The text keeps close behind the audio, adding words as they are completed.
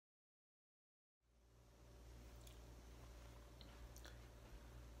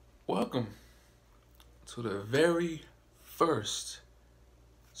Welcome to the very first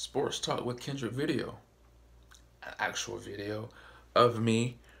Sports Talk with Kendrick video, an actual video of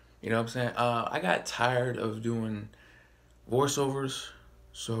me. You know what I'm saying? I got tired of doing voiceovers,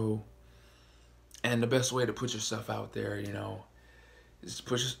 and the best way to put yourself out there, is to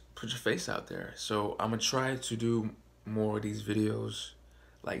put your face out there. So I'm gonna try to do more of these videos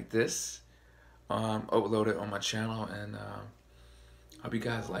like this, upload it on my channel, and hope you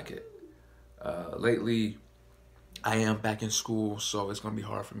guys like it. Lately, I am back in school, so it's gonna be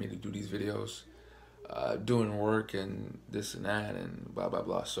hard for me to do these videos, doing work and this and that and blah blah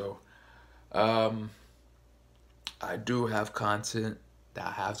blah. So I do have content that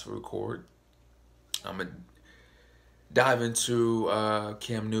I have to record. I'm gonna dive into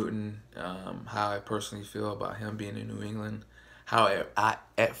Cam Newton, how I personally feel about him being in New England, how I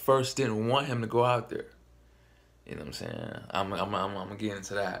at first didn't want him to go out there. You know what I'm saying? I'm gonna get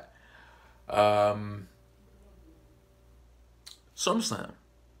into that. SummerSlam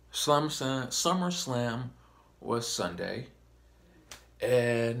was Sunday,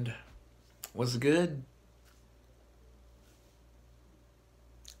 and was it good?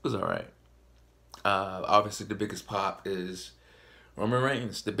 It was all right. Obviously, the biggest pop is Roman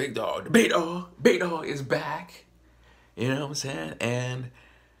Reigns, the big dog. The big dog is back. You know what I'm saying? And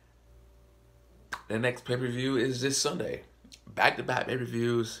the next pay-per-view is this Sunday. Back-to-back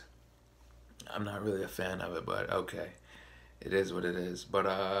pay-per-views. I'm not really a fan of it, but okay. It is what it is. But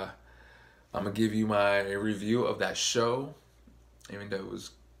I'm going to give you my review of that show, even though it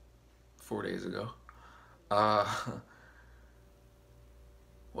was 4 days ago.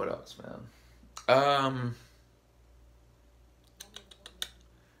 What else, man?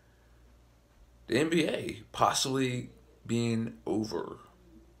 The NBA possibly being over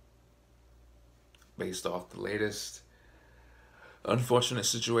based off the latest unfortunate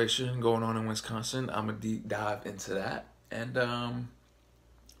situation going on in Wisconsin. I'm gonna deep dive into that, and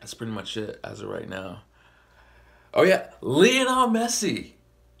that's pretty much it as of right now. Oh yeah, Lionel Messi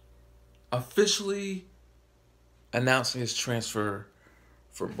officially announcing his transfer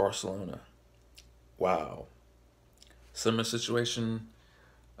from Barcelona. Wow. Similar situation.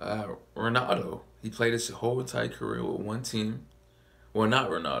 Ronaldo, he played his whole entire career with one team. Well, not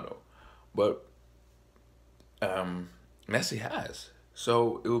Ronaldo, but Messi has.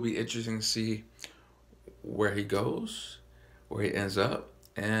 So it will be interesting to see where he goes, where he ends up,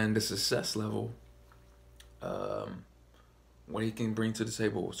 and the success level, what he can bring to the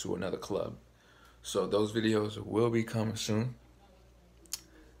table to another club. So those videos will be coming soon.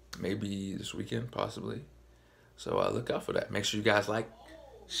 Maybe this weekend, possibly. So look out for that. Make sure you guys like,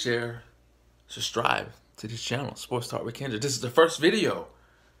 share, subscribe to this channel, Sports Talk with Kendrick. This is the first video,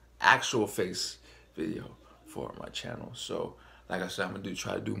 actual face video for my channel. So, like I said, I'm gonna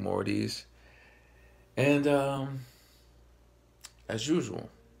try to do more of these. And as usual,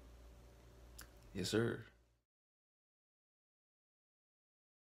 yes sir.